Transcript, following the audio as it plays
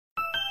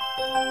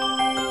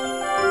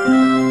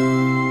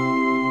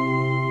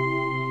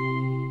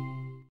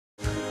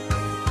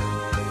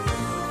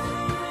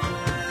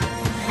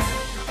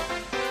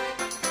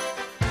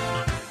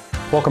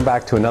Welcome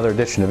back to another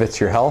edition of It's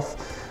Your Health.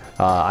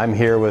 I'm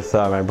here with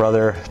my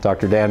brother,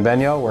 Dr. Dan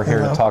Benyo. We're here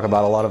to talk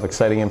about a lot of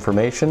exciting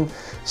information.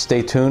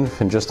 Stay tuned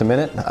in just a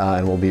minute,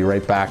 and we'll be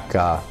right back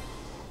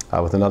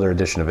with another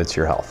edition of It's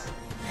Your Health.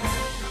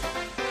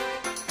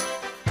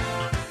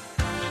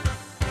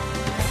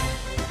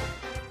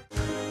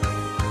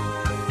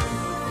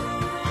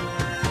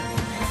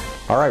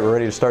 All right, we're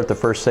ready to start the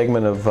first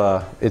segment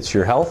of It's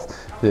Your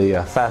Health,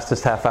 the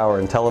fastest half hour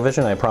in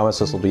television. I promise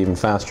this will be even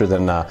faster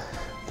than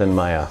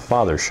my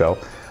father's show.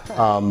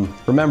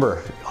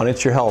 Remember, on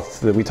It's Your Health,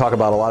 that we talk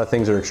about a lot of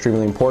things that are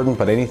extremely important,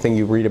 but anything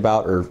you read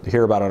about or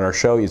hear about on our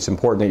show, it's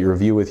important that you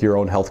review with your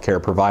own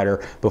healthcare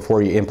provider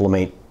before you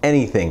implement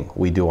anything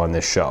we do on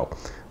this show.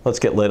 Let's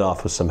get lit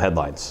off with some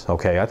headlines,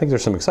 okay? I think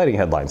there's some exciting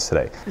headlines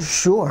today.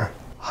 Sure.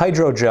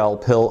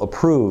 Hydrogel pill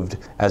approved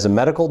as a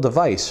medical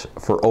device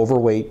for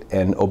overweight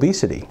and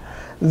obesity.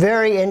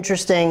 Very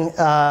interesting.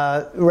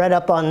 Read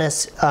up on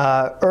this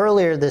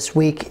earlier this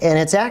week, and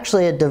it's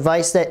actually a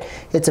device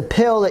it's a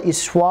pill that you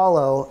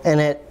swallow, and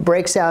it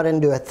breaks out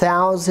into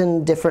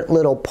 1,000 different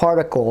little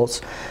particles,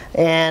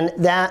 and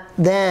that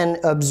then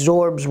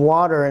absorbs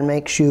water and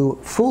makes you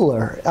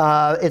fuller.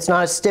 It's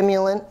not a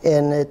stimulant,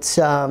 and it's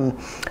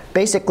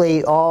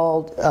basically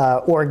all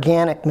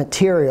organic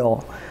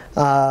material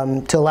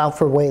to allow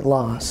for weight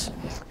loss.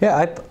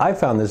 Yeah, I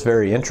found this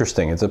very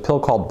interesting. It's a pill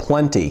called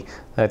Plenty.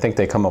 I think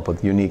they come up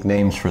with unique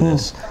names for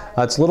this.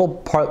 It's little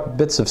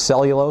bits of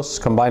cellulose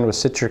combined with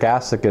citric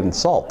acid and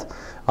salt.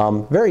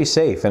 Very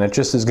safe, and it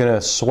just is going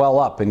to swell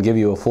up and give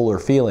you a fuller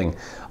feeling.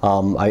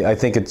 I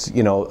think it's,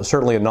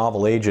 certainly a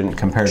novel agent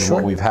compared to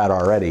what we've had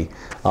already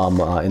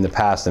in the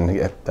past, and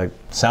it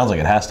sounds like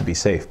it has to be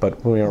safe,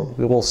 but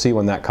we'll see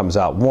when that comes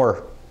out.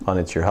 More on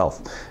It's Your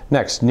Health.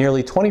 Next,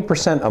 nearly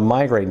 20% of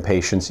migraine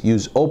patients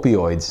use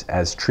opioids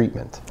as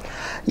treatment.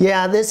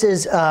 Yeah, this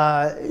is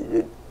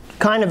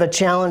kind of a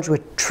challenge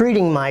with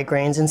treating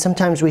migraines, and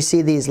sometimes we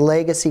see these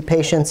legacy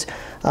patients,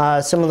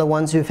 some of the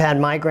ones who've had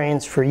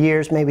migraines for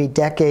years, maybe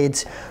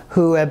decades,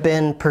 who have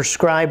been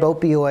prescribed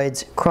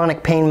opioids,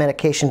 chronic pain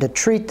medication to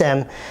treat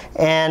them,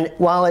 and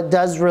while it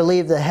does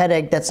relieve the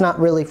headache, that's not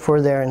really for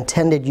their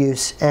intended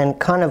use and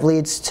kind of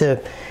leads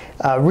to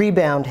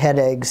rebound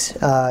headaches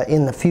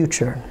in the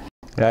future.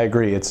 Yeah, I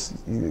agree. I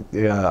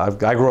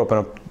grew up in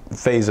a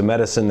phase of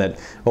medicine that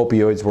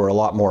opioids were a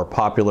lot more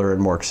popular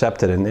and more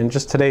accepted, and in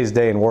just today's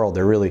day and world,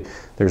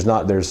 there's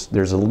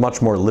a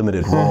much more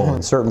limited role,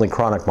 and certainly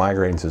chronic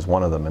migraines is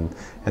one of them,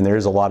 and there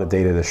is a lot of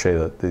data to show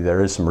that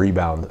there is some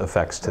rebound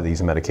effects to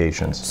these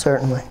medications.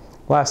 Certainly.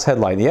 Last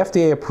headline: the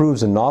FDA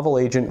approves a novel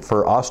agent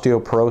for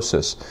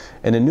osteoporosis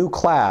and a new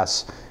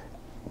class,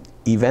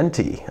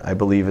 Eventi, I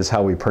believe is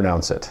how we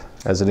pronounce it,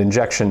 as an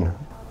injection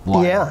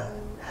line. Yeah.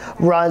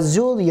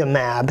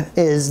 Rasulumab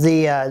is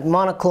the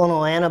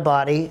monoclonal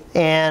antibody,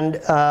 and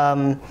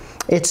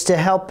it's to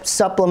help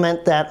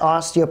supplement that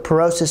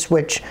osteoporosis,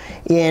 which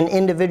in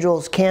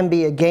individuals can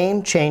be a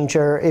game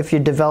changer if you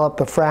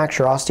develop a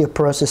fracture.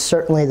 Osteoporosis,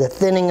 certainly the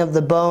thinning of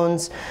the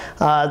bones.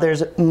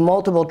 There's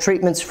multiple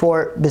treatments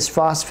for it: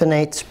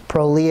 bisphosphonates,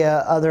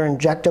 Prolia, other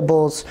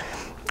injectables,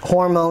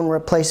 hormone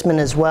replacement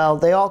as well.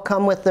 They all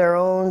come with their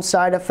own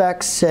side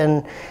effects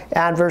and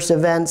adverse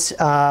events.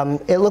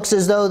 It looks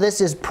as though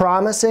this is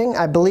promising.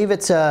 I believe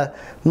it's a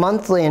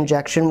monthly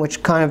injection,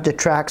 which kind of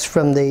detracts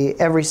from the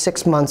every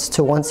 6 months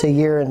to once a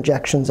year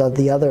injections of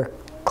the other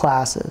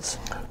classes.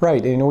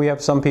 Right, we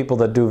have some people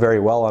that do very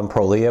well on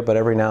Prolia, but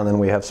every now and then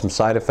we have some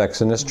side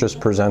effects, and this just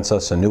presents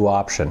us a new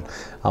option.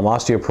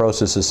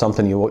 Osteoporosis is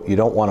something you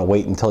don't want to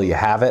wait until you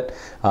have it.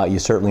 You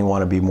certainly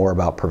want to be more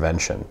about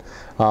prevention.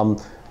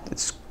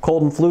 It's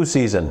cold and flu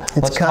season.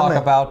 Let's talk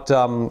about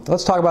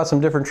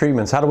some different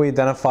treatments. How do we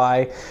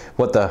identify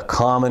what the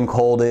common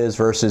cold is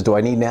versus do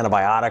I need an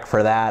antibiotic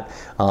for that?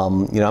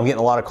 I'm getting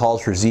a lot of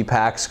calls for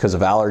Z-Paks because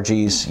of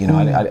allergies.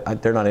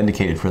 They're not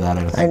indicated for that.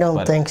 I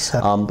don't think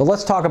so. But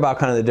let's talk about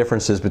kind of the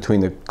differences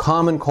between the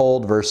common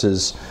cold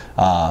versus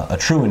a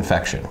true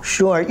infection.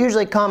 Sure.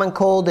 Usually common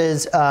cold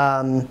is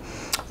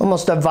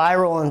almost a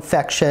viral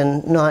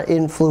infection, not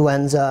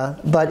influenza,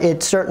 but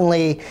it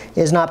certainly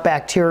is not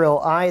bacterial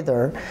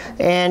either,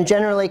 and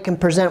generally can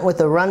present with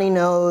a runny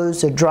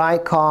nose, a dry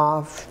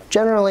cough,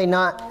 generally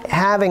not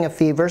having a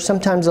fever,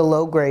 sometimes a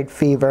low-grade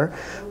fever.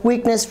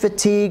 Weakness,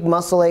 fatigue,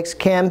 muscle aches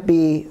can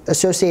be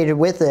associated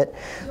with it.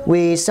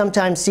 We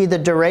sometimes see the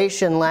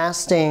duration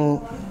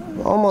lasting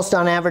almost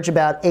on average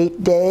about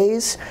 8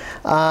 days,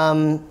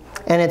 and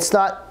it's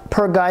thought,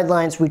 per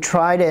guidelines, we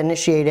try to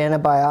initiate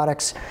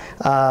antibiotics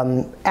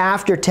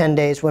after 10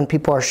 days when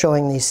people are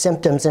showing these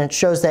symptoms, and it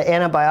shows that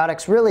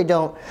antibiotics really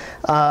don't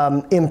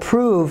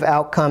improve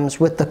outcomes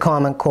with the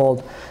common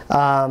cold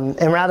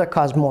and rather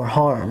cause more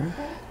harm.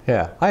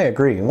 Yeah, I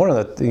agree. And one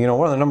of the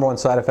number one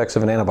side effects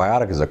of an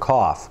antibiotic is a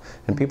cough,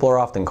 and people are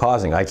often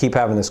causing, I keep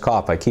having this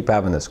cough, I keep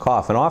having this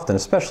cough, and often,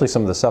 especially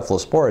some of the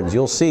cephalosporins,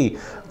 you'll see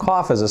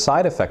cough as a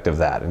side effect of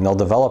that, and they'll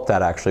develop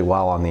that actually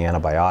while on the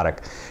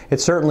antibiotic.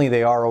 It's certainly,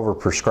 they are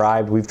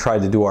overprescribed. We've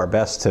tried to do our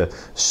best to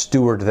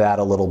steward that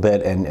a little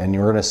bit, and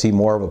you're going to see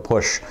more of a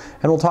push.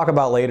 And we'll talk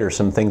about later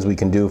some things we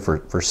can do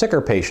for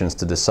sicker patients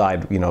to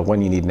decide,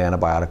 when you need an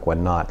antibiotic,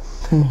 when not.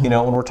 Mm-hmm.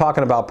 When we're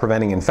talking about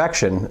preventing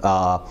infection,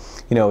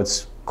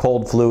 it's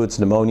cold flu, it's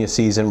pneumonia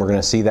season, we're going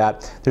to see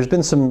that. There's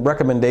been some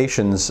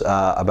recommendations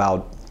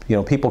about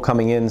people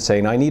coming in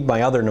saying, I need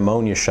my other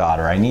pneumonia shot,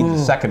 or I need the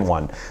second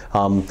one.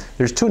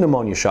 There's 2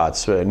 pneumonia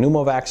shots,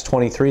 Pneumovax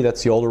 23,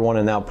 that's the older one,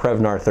 and now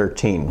Prevnar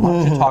 13. Why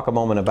don't you talk a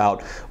moment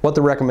about what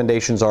the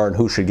recommendations are and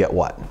who should get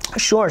what?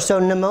 Sure. So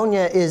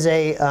pneumonia is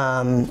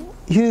a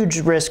huge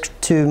risk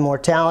to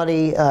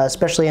mortality,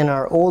 especially in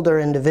our older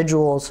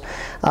individuals.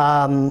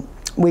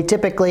 We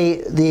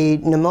typically, the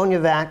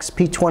Pneumoniavax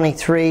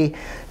P23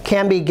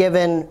 can be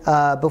given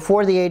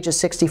before the age of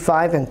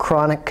 65 in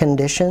chronic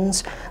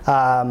conditions,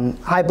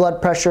 high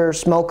blood pressure,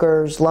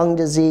 smokers, lung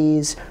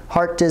disease,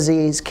 heart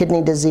disease,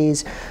 kidney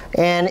disease,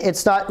 and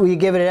it's thought we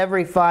give it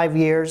every 5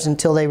 years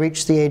until they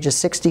reach the age of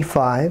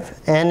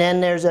 65. And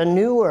then there's a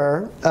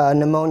newer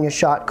pneumonia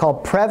shot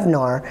called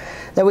Prevnar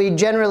that we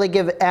generally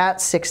give at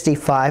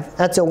 65.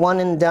 That's a one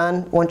and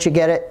done. Once you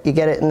get it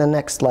in the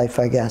next life,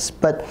 I guess.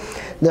 But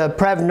the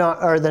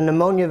Prevnar, or the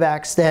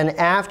Pneumoniavax, then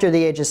after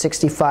the age of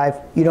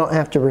 65, you don't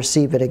have to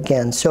receive it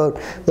again. So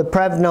the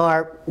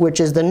Prevnar, which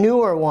is the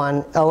newer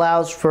one,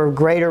 allows for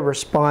greater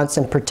response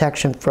and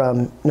protection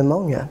from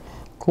pneumonia.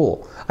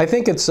 Cool. I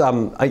think it's, I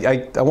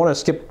want to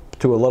skip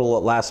to a little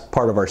last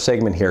part of our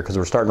segment here because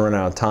we're starting to run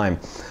out of time.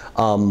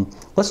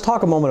 Let's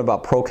talk a moment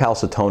about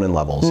procalcitonin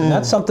levels. And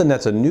that's something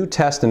that's a new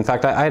test. In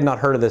fact, I had not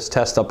heard of this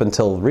test up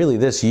until really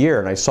this year,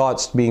 and I saw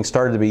it being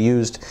started to be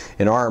used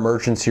in our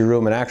emergency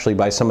room and actually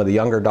by some of the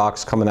younger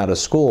docs coming out of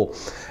school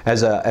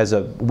as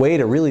a way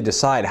to really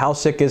decide how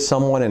sick is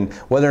someone and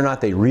whether or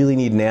not they really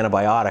need an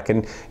antibiotic.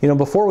 And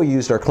before we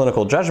used our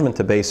clinical judgment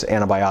to base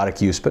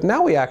antibiotic use, but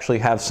now we actually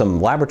have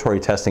some laboratory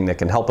testing that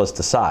can help us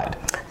decide.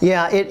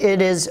 Yeah,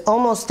 it is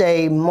almost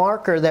a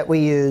marker that we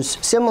use,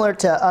 similar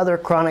to other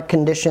chronic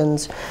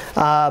conditions.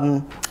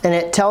 And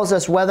it tells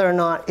us whether or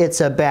not it's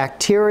a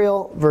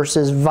bacterial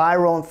versus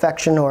viral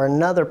infection or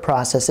another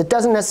process. It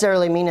doesn't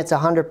necessarily mean it's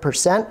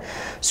 100%.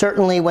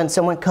 Certainly when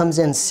someone comes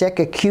in sick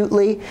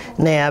acutely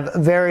and they have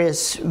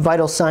various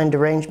vital sign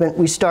derangement,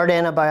 we start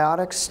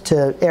antibiotics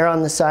to err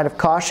on the side of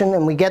caution,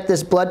 and we get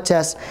this blood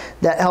test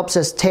that helps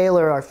us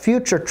tailor our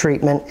future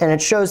treatment, and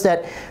it shows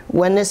that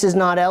when this is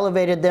not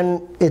elevated,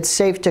 then it's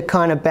safe to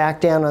kind of back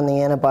down on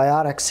the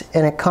antibiotics,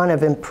 and it kind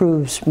of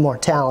improves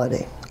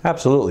mortality.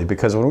 Absolutely,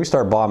 because when we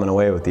start bombing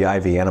away with the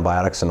IV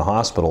antibiotics in the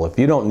hospital, if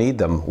you don't need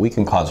them, we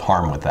can cause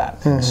harm with that.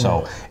 Mm-hmm.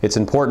 So it's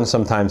important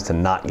sometimes to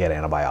not get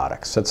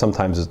antibiotics. That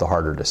sometimes is the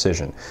harder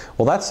decision.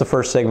 Well, that's the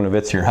first segment of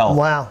It's Your Health.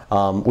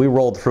 Wow. We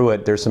rolled through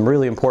it. There's some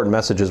really important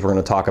messages we're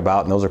going to talk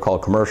about, and those are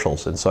called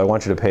commercials. And so I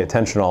want you to pay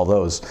attention to all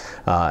those,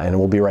 and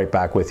we'll be right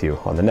back with you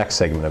on the next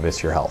segment of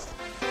It's Your Health.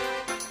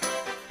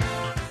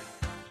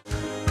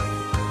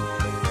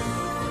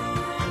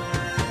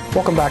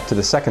 Welcome back to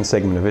the second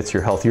segment of It's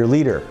Your Health, your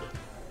leader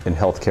in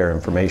healthcare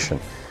information.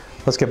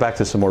 Let's get back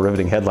to some more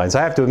riveting headlines.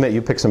 I have to admit,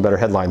 you picked some better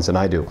headlines than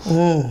I do.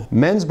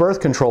 Men's birth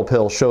control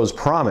pill shows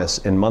promise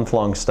in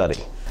month-long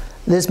study.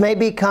 This may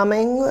be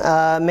coming,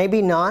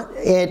 maybe not.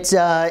 It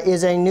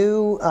is a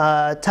new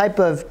type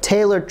of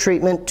tailored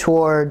treatment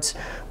towards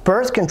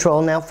birth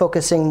control, now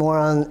focusing more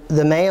on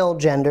the male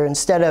gender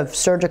instead of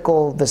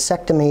surgical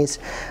vasectomies.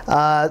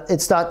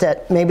 It's thought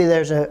that maybe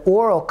there's an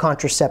oral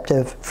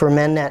contraceptive for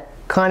men that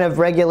kind of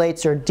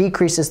regulates or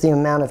decreases the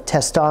amount of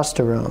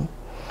testosterone.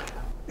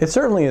 It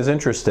certainly is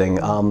interesting.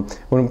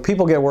 When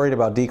people get worried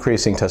about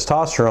decreasing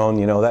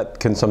testosterone, that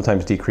can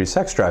sometimes decrease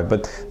sex drive.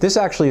 But this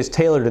actually is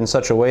tailored in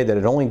such a way that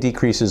it only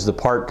decreases the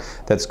part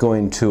that's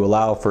going to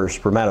allow for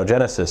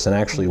spermatogenesis and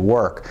actually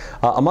work.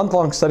 A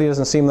month-long study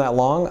doesn't seem that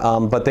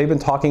long, but they've been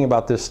talking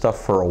about this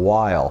stuff for a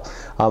while.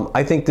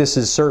 I think this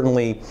is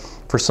certainly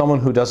for someone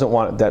who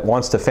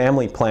wants to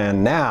family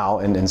plan now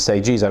and say,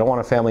 geez, I don't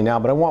want a family now,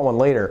 but I want one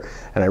later,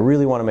 and I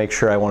really want to make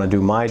sure I want to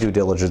do my due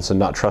diligence and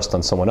not trust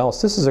on someone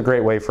else. This is a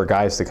great way for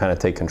guys to kind of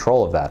take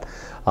control of that.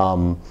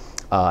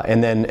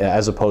 And then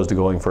as opposed to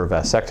going for a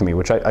vasectomy,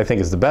 which I think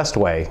is the best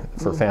way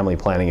for family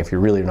planning if you're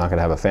really not going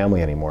to have a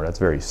family anymore. That's a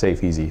very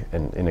safe, easy,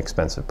 and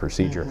inexpensive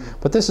procedure.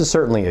 But this is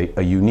certainly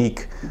a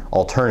unique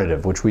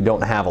alternative, which we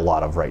don't have a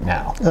lot of right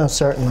now. Oh,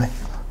 certainly.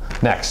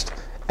 Next.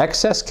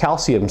 Excess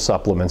calcium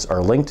supplements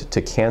are linked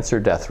to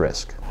cancer death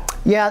risk.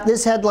 Yeah,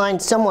 this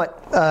headline's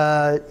somewhat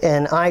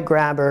an eye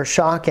grabber,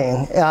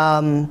 shocking.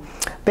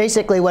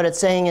 Basically what it's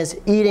saying is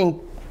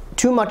eating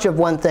too much of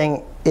one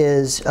thing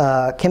is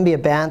can be a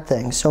bad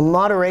thing. So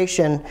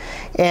moderation,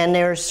 and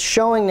they're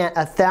showing that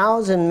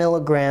 1,000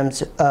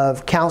 milligrams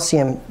of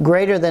calcium,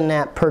 greater than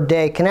that per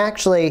day, can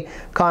actually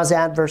cause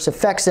adverse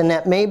effects, and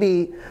that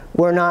maybe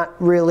we're not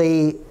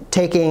really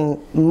taking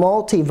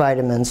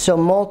multivitamins, so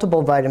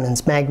multiple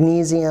vitamins,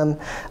 magnesium,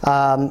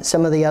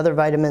 some of the other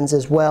vitamins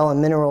as well,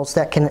 and minerals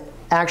that can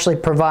actually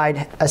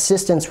provide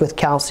assistance with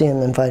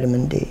calcium and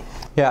vitamin D.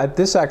 Yeah,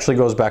 this actually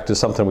goes back to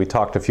something we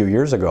talked a few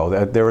years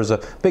ago. There was a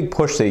big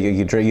push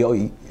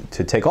that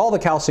to take all the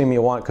calcium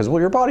you want, because well,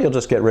 your body will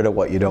just get rid of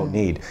what you don't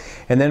need.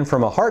 And then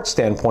from a heart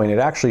standpoint, it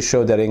actually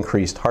showed that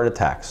increased heart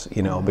attacks,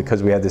 you know,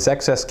 because we had this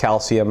excess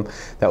calcium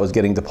that was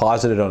getting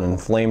deposited on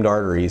inflamed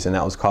arteries, and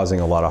that was causing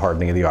a lot of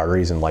hardening of the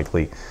arteries and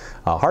likely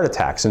heart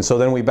attacks. And so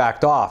then we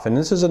backed off, and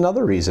this is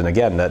another reason,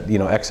 again, that, you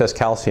know, excess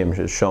calcium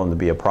is shown to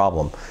be a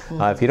problem.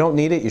 If you don't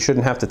need it, you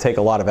shouldn't have to take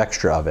a lot of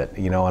extra of it,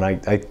 you know, and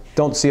I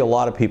don't see a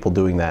lot of people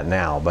doing that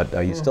now,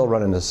 but you still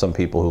run into some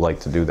people who like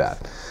to do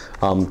that.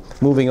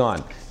 Moving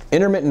on.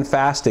 Intermittent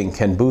fasting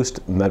can boost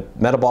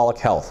metabolic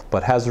health,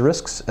 but has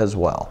risks as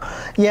well.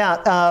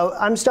 Yeah,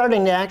 I'm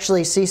starting to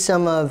actually see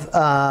some of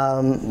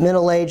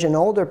middle-aged and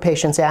older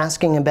patients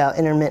asking about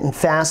intermittent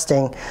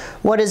fasting.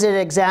 What is it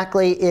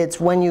exactly? It's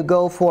when you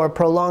go for a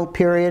prolonged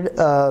period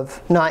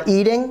of not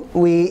eating.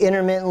 We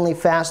intermittently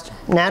fast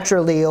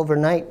naturally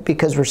overnight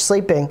because we're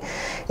sleeping.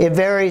 It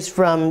varies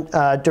from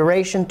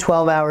duration,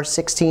 12 hours,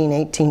 16,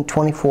 18,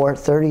 24,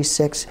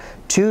 36,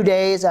 2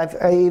 days.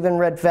 I even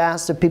read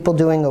fasts of people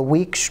doing a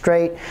week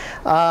straight.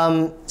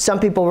 Some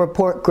people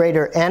report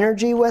greater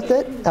energy with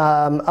it.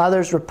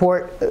 Others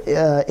report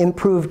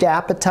improved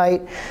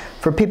appetite.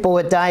 For people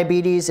with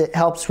diabetes, it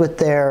helps with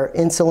their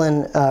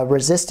insulin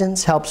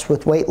resistance, helps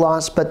with weight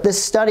loss. But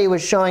this study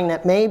was showing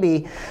that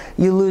maybe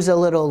you lose a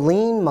little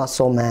lean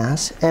muscle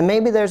mass, and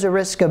maybe there's a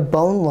risk of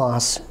bone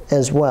loss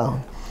as well.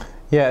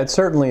 Yeah, it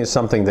certainly is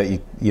something that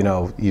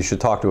you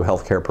should talk to a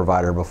healthcare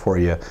provider before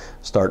you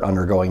start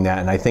undergoing that.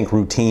 And I think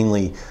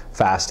routinely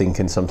fasting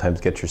can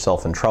sometimes get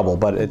yourself in trouble.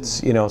 But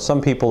it's, you know,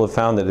 some people have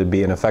found that it'd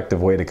be an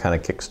effective way to kind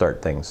of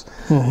kickstart things.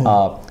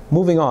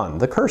 Moving on,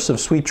 the curse of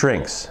sweet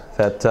drinks.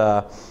 That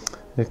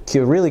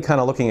really kind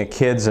of looking at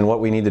kids and what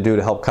we need to do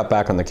to help cut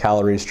back on the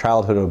calories.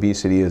 Childhood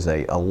obesity is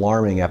an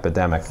alarming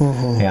epidemic.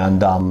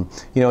 And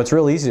you know, it's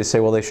real easy to say,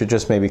 well, they should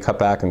just maybe cut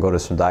back and go to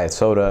some diet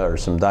soda or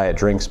some diet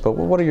drinks. But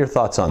what are your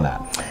thoughts on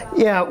that?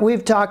 Yeah,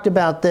 we've talked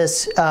about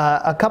this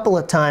a couple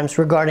of times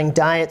regarding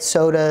diet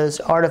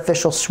sodas,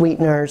 artificial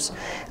sweeteners,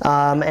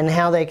 and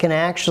how they can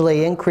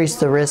actually increase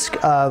the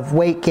risk of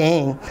weight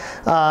gain.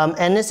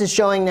 And this is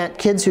showing that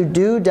kids who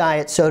do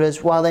diet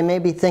sodas, while they may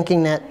be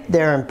thinking that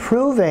they're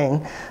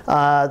improving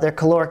their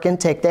caloric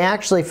intake, they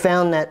actually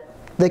found that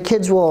the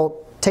kids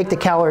will take the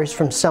calories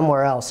from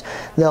somewhere else.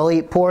 They'll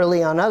eat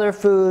poorly on other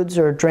foods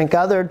or drink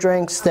other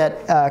drinks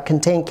that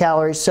contain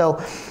calories. So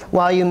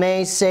while you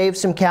may save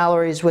some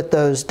calories with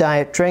those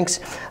diet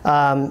drinks,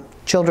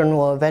 children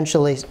will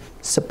eventually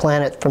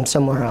supplant it from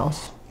somewhere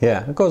else.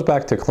 Yeah, it goes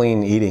back to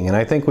clean eating, and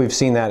I think we've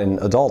seen that in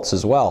adults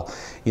as well.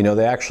 You know,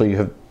 they actually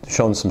have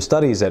shown some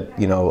studies that,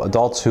 you know,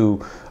 adults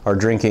who are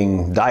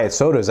drinking diet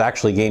sodas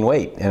actually gain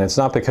weight, and it's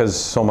not because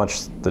so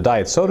much the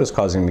diet soda is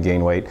causing them to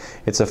gain weight.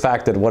 It's the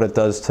fact that what it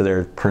does to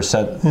their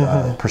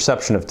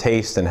perception of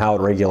taste and how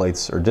it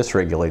regulates or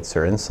dysregulates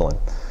their insulin.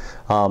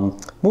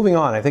 Moving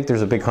on, I think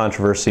there's a big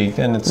controversy,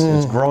 and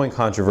it's growing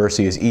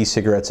controversy, is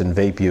e-cigarettes and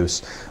vape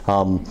use.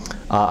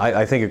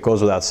 I think it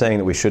goes without saying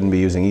that we shouldn't be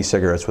using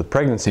e-cigarettes with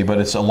pregnancy, but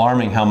it's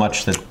alarming how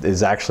much that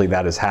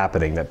is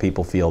happening, that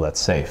people feel that's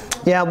safe.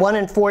 Yeah, 1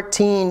 in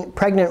 14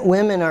 pregnant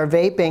women are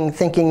vaping,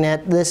 thinking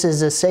that this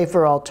is a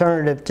safer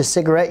alternative to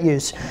cigarette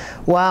use.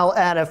 While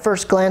at a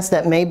first glance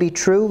that may be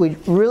true, we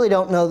really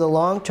don't know the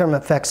long-term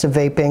effects of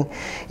vaping.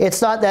 It's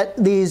thought that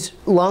these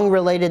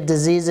lung-related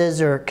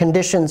diseases or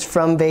conditions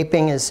from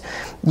vaping is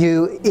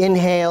you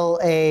inhale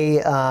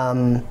a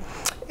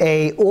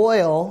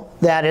oil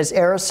that is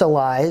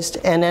aerosolized,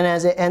 and then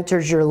as it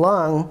enters your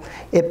lung,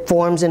 it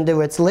forms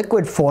into its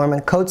liquid form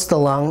and coats the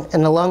lung,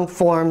 and the lung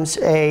forms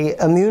an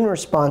immune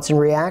response in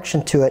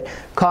reaction to it,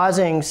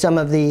 causing some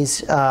of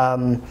these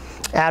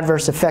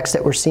adverse effects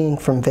that we're seeing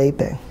from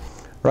vaping.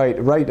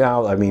 Right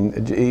now, I mean,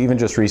 even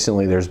just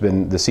recently, there's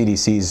been, the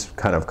CDC's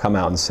kind of come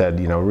out and said,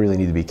 you know, really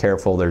need to be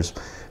careful. There's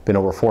been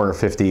over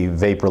 450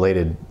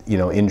 vape-related, you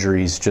know,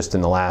 injuries just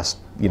in the last,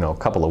 you know,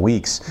 couple of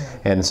weeks,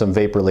 and some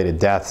vape-related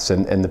deaths.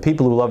 And the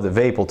people who love the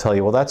vape will tell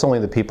you, well, that's only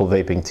the people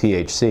vaping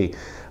THC,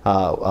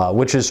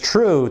 which is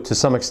true to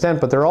some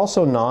extent, but there are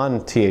also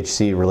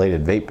non-THC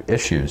related vape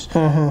issues.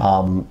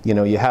 You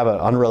know, you have an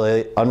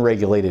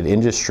unregulated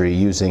industry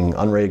using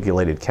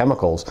unregulated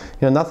chemicals.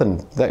 You know,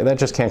 nothing that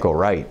just can't go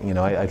right. You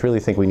know, I really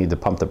think we need to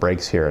pump the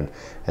brakes here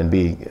and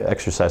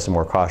exercise some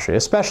more caution,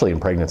 especially in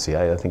pregnancy.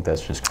 I think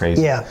that's just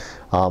crazy. Yeah.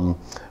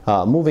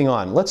 Moving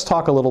on, let's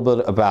talk a little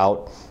bit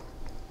about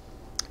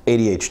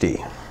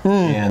ADHD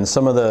and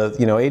some of the,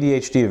 you know,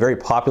 ADHD, a very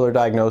popular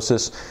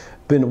diagnosis,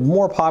 been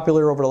more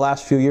popular over the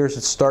last few years.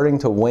 It's starting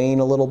to wane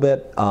a little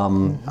bit.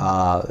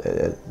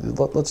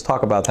 Let's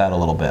talk about that a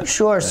little bit.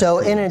 Sure. So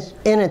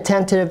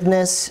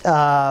inattentiveness,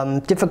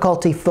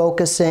 difficulty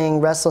focusing,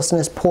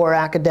 restlessness, poor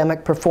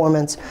academic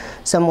performance.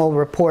 Some will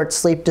report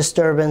sleep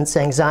disturbance,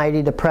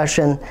 anxiety,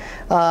 depression.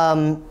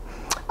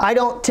 I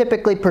don't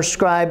typically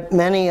prescribe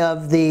many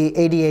of the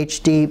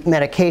ADHD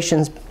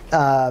medications,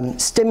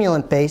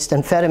 stimulant-based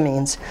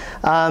amphetamines.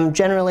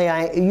 Generally,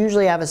 I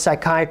usually have a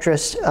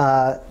psychiatrist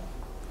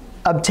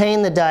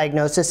obtain the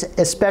diagnosis,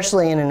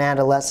 especially in an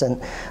adolescent.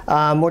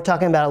 We're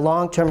talking about a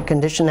long-term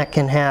condition that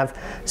can have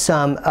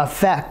some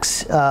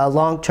effects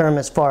long-term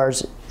as far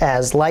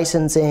as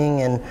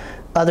licensing and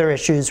other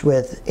issues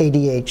with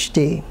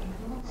ADHD.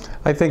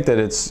 I think that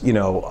it's, you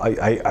know,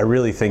 I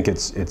really think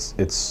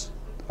it's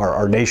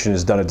our nation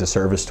has done a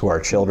disservice to our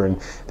children.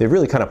 They've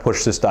really kind of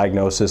pushed this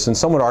diagnosis, and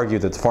some would argue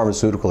that the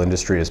pharmaceutical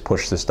industry has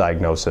pushed this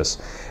diagnosis.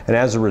 And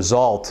as a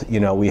result,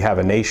 you know, we have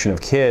a nation of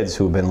kids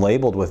who have been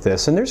labeled with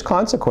this, and there's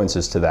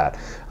consequences to that.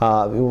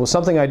 Well,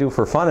 something I do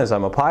for fun is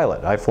I'm a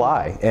pilot. I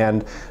fly,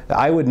 and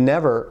I would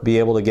never be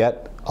able to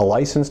get a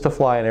license to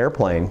fly an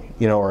airplane,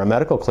 you know, or a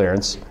medical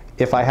clearance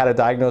if I had a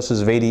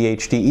diagnosis of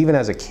ADHD, even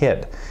as a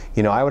kid.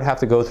 You know, I would have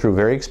to go through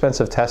very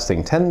expensive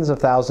testing, tens of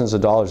thousands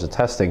of dollars of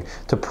testing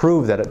to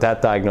prove that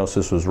that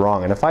diagnosis was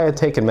wrong. And if I had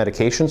taken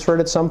medications for it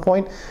at some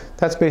point,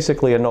 that's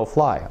basically a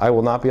no-fly. I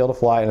will not be able to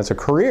fly, and it's a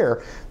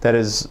career that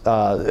is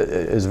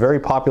a very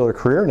popular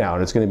career now,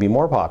 and it's going to be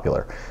more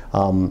popular.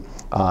 You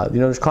know,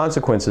 there's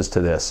consequences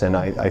to this, and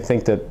I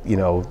think that, you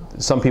know,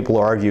 some people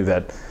argue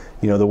that,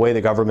 you know, the way the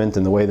government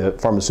and the way the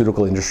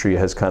pharmaceutical industry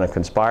has kind of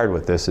conspired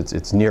with this,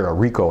 it's near a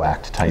RICO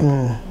Act type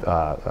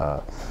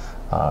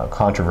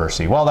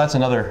controversy. Well, that's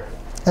another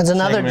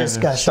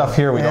discussion. Stuff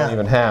here we don't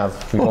even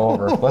have. We go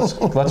over.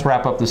 Let's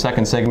wrap up the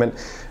second segment,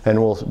 and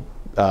we'll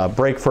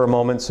break for a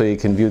moment so you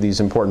can view these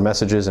important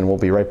messages, and we'll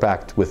be right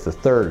back with the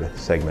third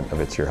segment of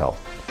It's Your Health.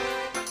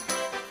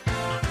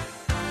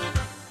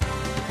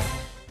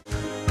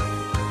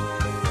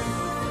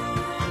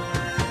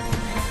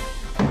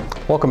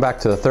 Welcome back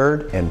to the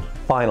third and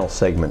final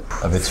segment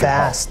of It's Your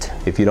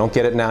Health. If you don't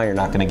get it now, you're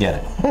not going to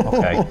get it.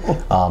 Okay.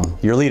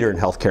 You're a leader in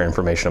healthcare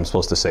information. I'm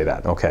supposed to say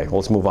that. Okay. Well,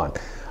 let's move on.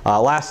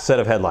 Last set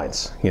of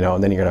headlines. You know,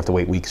 and then you're going to have to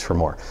wait weeks for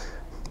more.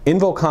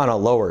 Invokana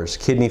lowers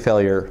kidney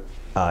failure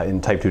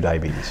in type 2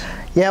 diabetes.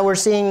 Yeah, we're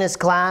seeing this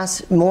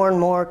class more and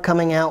more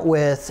coming out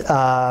with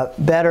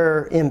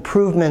better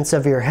improvements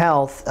of your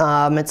health.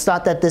 It's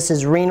thought that this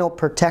is renal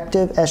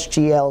protective,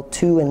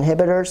 SGL2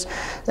 inhibitors.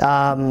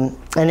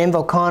 And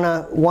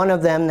Invokana, one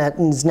of them that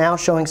is now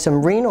showing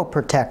some renal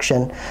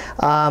protection.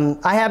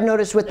 I have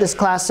noticed with this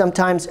class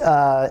sometimes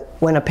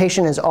when a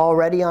patient is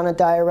already on a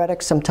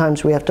diuretic,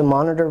 sometimes we have to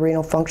monitor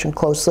renal function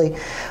closely.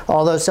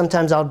 Although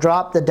sometimes I'll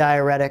drop the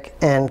diuretic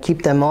and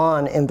keep them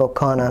on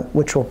Invokana,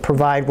 which will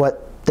provide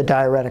what the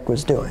diuretic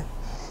was doing.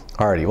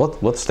 Alrighty, well,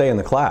 let's stay in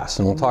the class,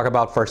 and we'll talk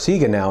about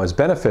Farxiga now as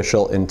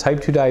beneficial in type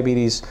 2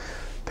 diabetes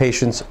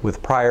patients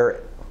with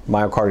prior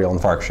myocardial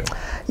infarction.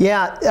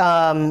 Yeah,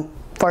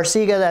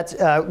 Farxiga, that's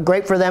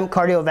great for them,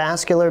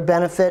 cardiovascular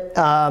benefit.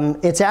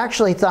 It's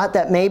actually thought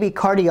that maybe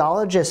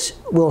cardiologists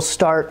will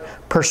start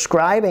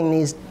prescribing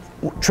these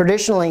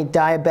traditionally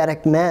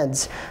diabetic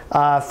meds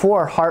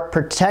for heart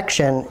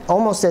protection,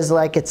 almost as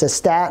like it's a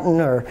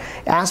statin or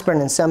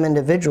aspirin in some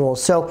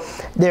individuals. So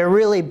they're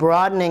really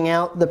broadening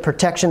out the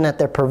protection that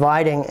they're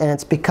providing, and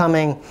it's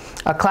becoming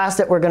a class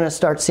that we're going to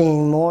start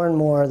seeing more and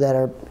more that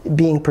are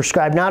being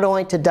prescribed not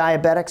only to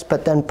diabetics,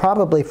 but then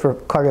probably for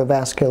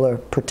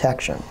cardiovascular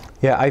protection.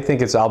 Yeah, I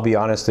think it's, I'll be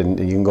honest, and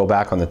you can go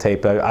back on the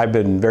tape, I've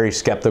been very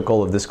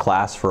skeptical of this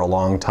class for a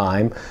long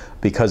time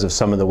because of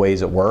some of the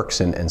ways it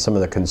works and some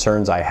of the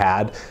concerns I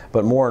had.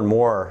 But more and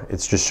more,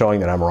 it's just showing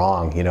that I'm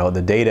wrong. You know,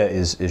 the data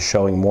is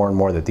showing more and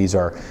more that these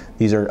are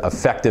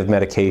effective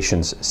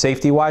medications.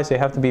 Safety-wise, they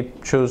have to be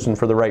chosen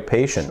for the right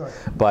patient. Sure.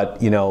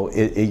 But, you know,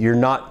 you're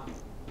not,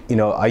 you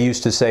know, I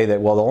used to say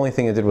that, well, the only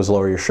thing it did was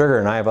lower your sugar,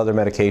 and I have other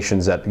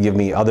medications that give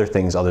me other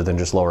things other than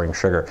just lowering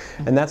sugar.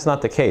 And that's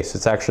not the case.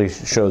 It actually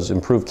shows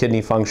improved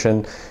kidney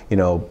function, you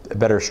know,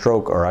 better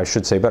stroke, or I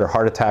should say better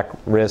heart attack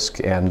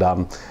risk. And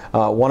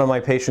one of my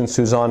patients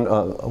who's on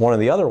one of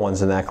the other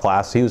ones in that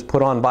class, he was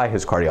put on by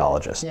his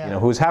cardiologist, you know,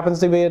 who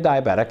happens to be a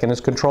diabetic, and his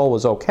control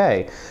was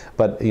okay.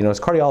 But, you know, his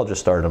cardiologist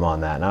started him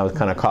on that, and that was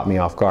kind of caught me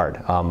off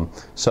guard.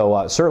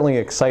 So certainly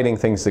exciting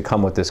things to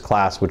come with this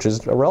class, which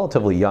is a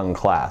relatively young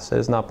class. It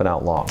has not been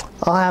out long.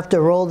 I'll have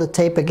to roll the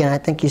tape again. I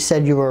think you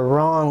said you were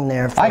wrong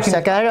there for a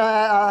second.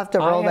 I'll have to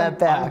roll that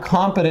back. I'm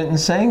confident in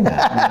saying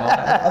that. You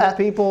know? Other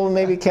people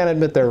maybe can't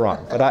admit they're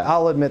wrong, but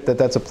I'll admit that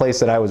that's a place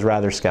that I was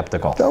rather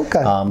skeptical.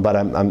 Okay. But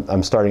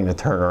I'm starting to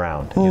turn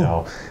around. You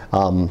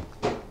know.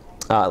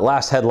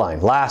 Last headline.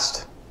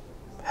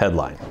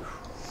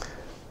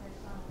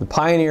 The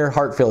Pioneer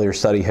heart failure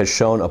study has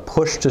shown a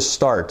push to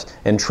start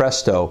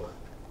Entresto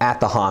at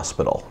the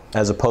hospital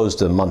as opposed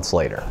to months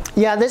later.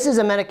 Yeah, this is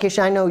a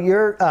medication I know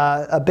you're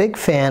a big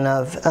fan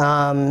of.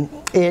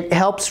 It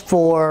helps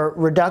for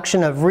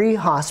reduction of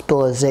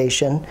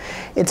rehospitalization.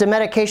 It's a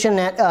medication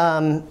that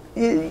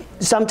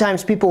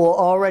sometimes people will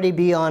already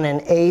be on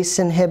an ACE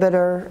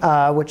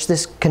inhibitor, which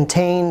this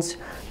contains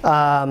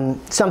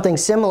something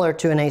similar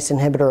to an ACE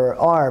inhibitor or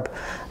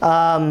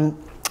ARB.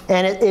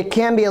 And it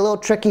can be a little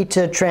tricky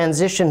to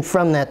transition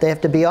from that. They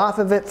have to be off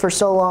of it for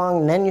so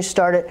long and then you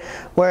start it.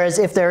 Whereas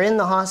if they're in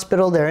the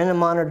hospital, they're in a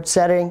monitored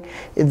setting,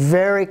 it's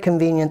very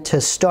convenient to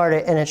start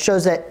it. And it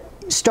shows that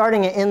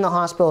starting it in the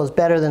hospital is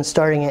better than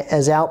starting it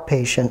as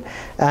outpatient,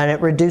 and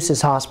it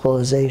reduces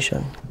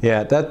hospitalization.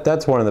 Yeah,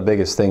 that's one of the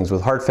biggest things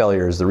with heart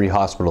failure is the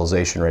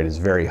rehospitalization rate is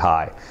very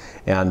high.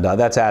 And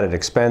that's added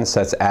expense,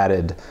 that's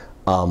added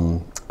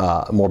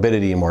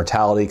morbidity and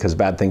mortality because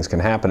bad things can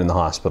happen in the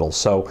hospital.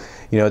 So,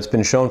 you know, it's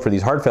been shown for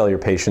these heart failure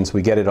patients,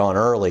 we get it on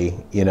early,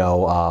 you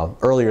know,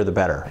 earlier the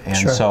better. And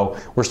sure. So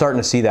we're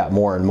starting to see that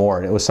more and more.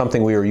 And it was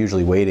something we were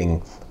usually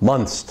waiting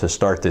months to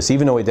start this,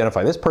 even though we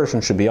identify this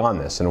person should be on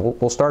this, and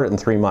we'll start it in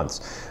 3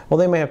 months. Well,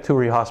 they may have 2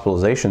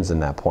 rehospitalizations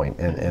in that point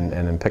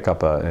and pick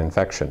up an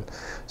infection.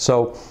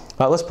 So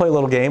let's play a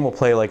little game. We'll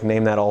play like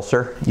Name That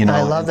Ulcer, you know,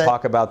 I love and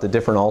talk about the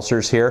different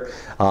ulcers here.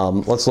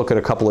 Let's look at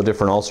a couple of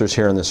different ulcers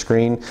here on the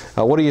screen.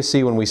 What do you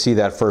see when we see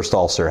that first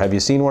ulcer? Have you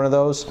seen one of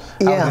those?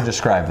 How would you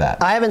describe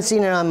that? I haven't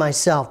seen it on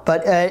myself,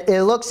 but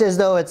it looks as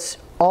though it's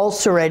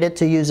ulcerated,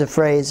 to use a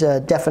phrase, a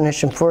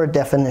definition for a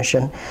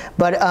definition,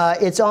 but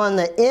it's on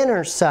the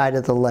inner side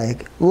of the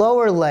leg,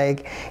 lower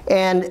leg,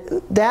 and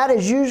that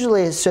is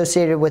usually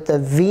associated with a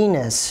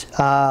venous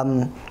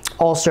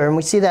ulcer, and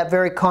we see that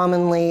very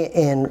commonly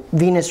in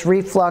venous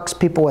reflux,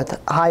 people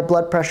with high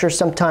blood pressure,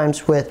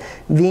 sometimes with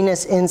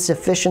venous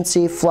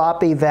insufficiency,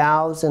 floppy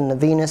valves in the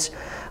venous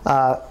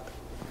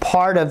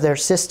part of their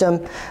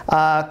system.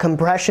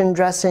 Compression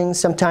dressing,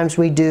 sometimes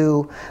we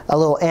do a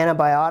little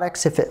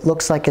antibiotics if it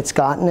looks like it's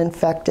gotten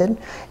infected.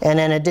 And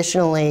then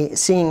additionally,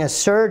 seeing a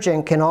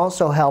surgeon can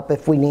also help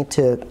if we need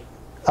to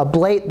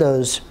ablate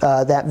those,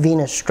 that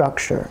venous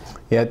structure.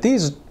 Yeah,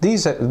 these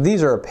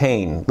are a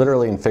pain,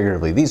 literally and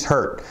figuratively. These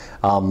hurt,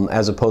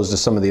 as opposed to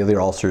some of the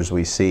other ulcers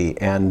we see.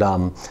 And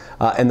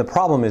the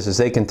problem is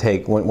they can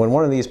take, when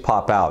one of these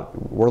pop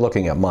out, we're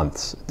looking at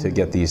months to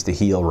get these to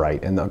heal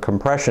right. And the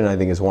compression, I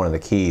think, is one of the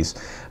keys.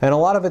 And a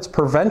lot of it's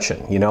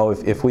prevention. You know,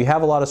 if we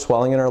have a lot of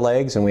swelling in our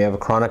legs and we have a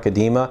chronic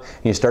edema,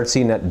 and you start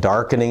seeing that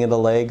darkening of the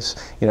legs,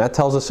 you know, that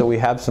tells us that we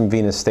have some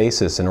venous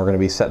stasis and we're going to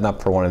be setting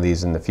up for one of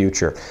these in the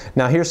future.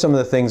 Now, here's some of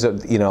the things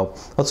that, you know,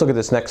 let's look at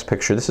this next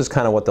picture. This is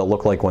kind of what they'll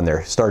look like when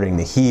they're starting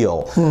to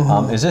heal.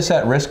 Mm-hmm. Is this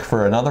at risk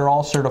for another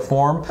ulcer to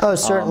form? Oh,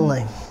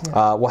 certainly.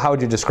 Well, how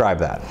would you describe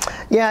that?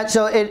 Yeah,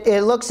 so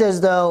it looks as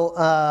though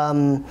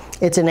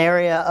it's an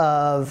area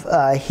of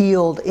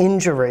healed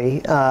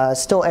injury,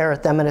 still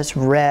erythematous,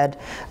 red.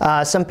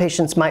 Some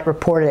patients might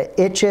report it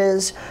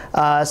itches.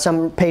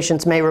 Some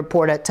patients may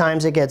report at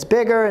times it gets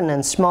bigger and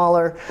then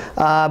smaller.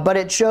 But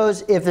it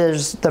shows if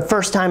there's the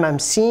first time I'm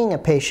seeing a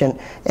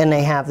patient and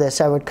they have this,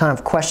 I would kind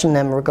of question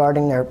them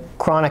regarding their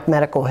chronic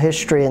medical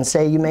history and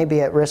say you may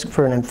be at risk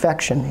for an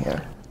infection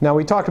here. Now,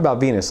 we talked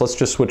about venous. Let's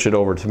just switch it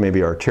over to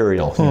maybe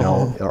arterial. You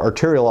know,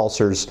 arterial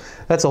ulcers,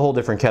 that's a whole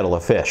different kettle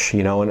of fish,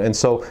 you know. And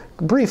so,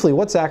 briefly,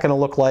 what's that going to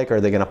look like?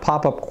 Are they going to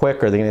pop up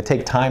quick? Are they going to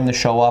take time to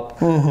show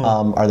up?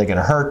 Are they going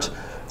to hurt?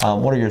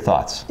 What are your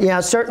thoughts? Yeah,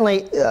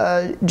 certainly,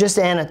 just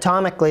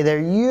anatomically, they're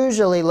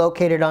usually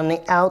located on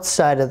the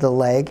outside of the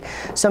leg,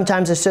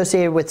 sometimes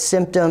associated with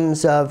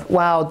symptoms of,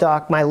 wow,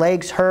 doc, my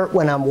legs hurt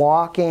when I'm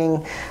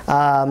walking,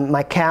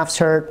 my calves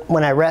hurt,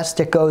 when I rest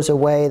it goes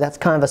away. That's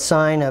kind of a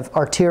sign of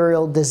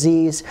arterial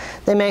disease.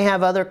 They may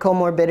have other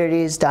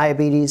comorbidities,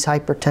 diabetes,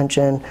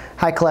 hypertension,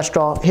 high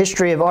cholesterol,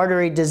 history of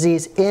artery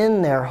disease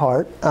in their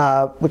heart,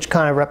 which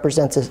kind of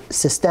represents a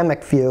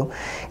systemic view.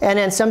 And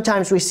then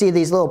sometimes we see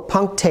these little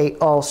punctate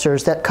ulcers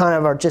that kind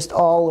of are just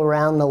all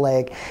around the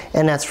leg,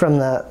 and that's from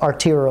the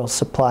arterial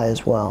supply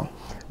as well.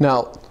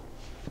 Now,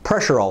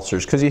 pressure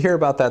ulcers, because you hear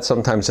about that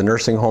sometimes in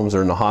nursing homes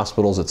or in the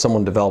hospitals that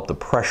someone developed a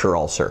pressure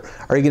ulcer.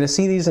 Are you going to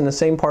see these in the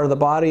same part of the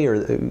body,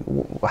 or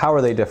how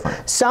are they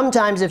different?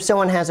 Sometimes if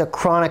someone has a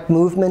chronic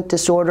movement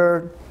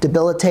disorder,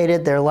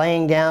 debilitated, they're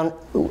laying down,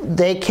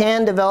 they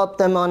can develop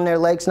them on their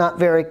legs, not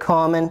very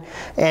common,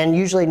 and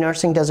usually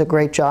nursing does a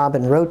great job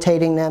in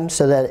rotating them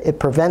so that it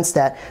prevents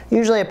that.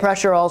 Usually a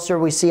pressure ulcer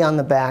we see on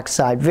the back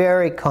side,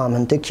 very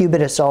common,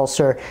 decubitus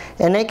ulcer,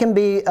 and they can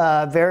be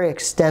very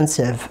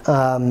extensive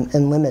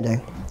and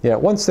limiting. Yeah,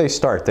 once they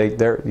start,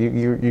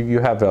 you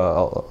have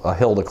a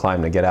hill to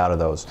climb to get out of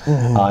those.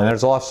 And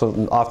there's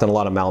also often a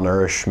lot of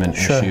malnourishment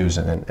issues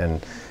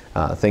and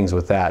things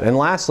with that. And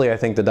lastly, I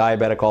think the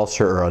diabetic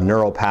ulcer or a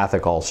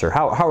neuropathic ulcer,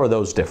 how are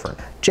those different?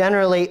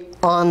 Generally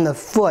on the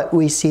foot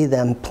we see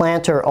them,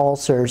 plantar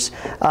ulcers.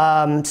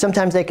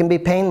 Sometimes they can be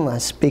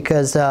painless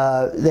because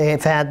they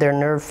have had their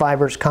nerve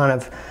fibers kind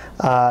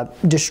of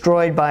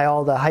destroyed by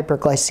all the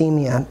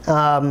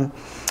hyperglycemia.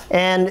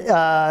 And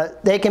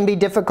they can be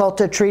difficult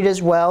to treat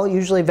as well.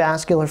 Usually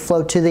vascular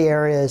flow to the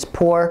area is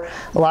poor.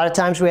 A lot of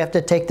times we have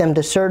to take them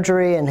to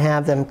surgery and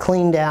have them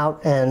cleaned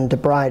out and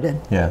debrided.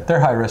 Yeah, they're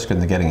high risk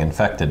in getting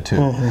infected too.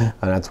 And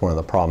that's one of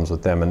the problems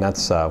with them. And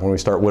that's when we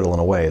start whittling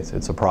away,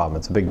 it's a problem.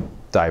 It's a big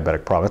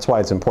diabetic problem. That's why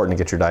it's important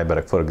to get your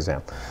diabetic foot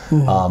exam.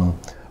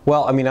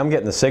 Well, I mean, I'm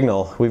getting the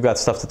signal. We've got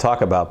stuff to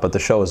talk about, but the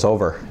show is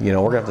over. You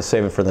know, we're going to have to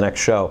save it for the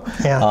next show.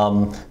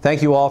 Yeah.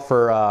 Thank you all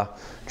for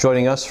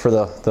joining us for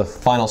the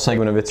final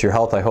segment of It's Your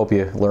Health. I hope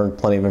you learned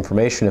plenty of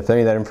information. If any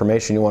of that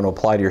information you want to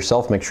apply to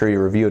yourself, make sure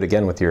you review it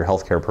again with your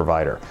healthcare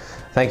provider.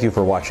 Thank you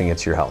for watching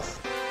It's Your Health.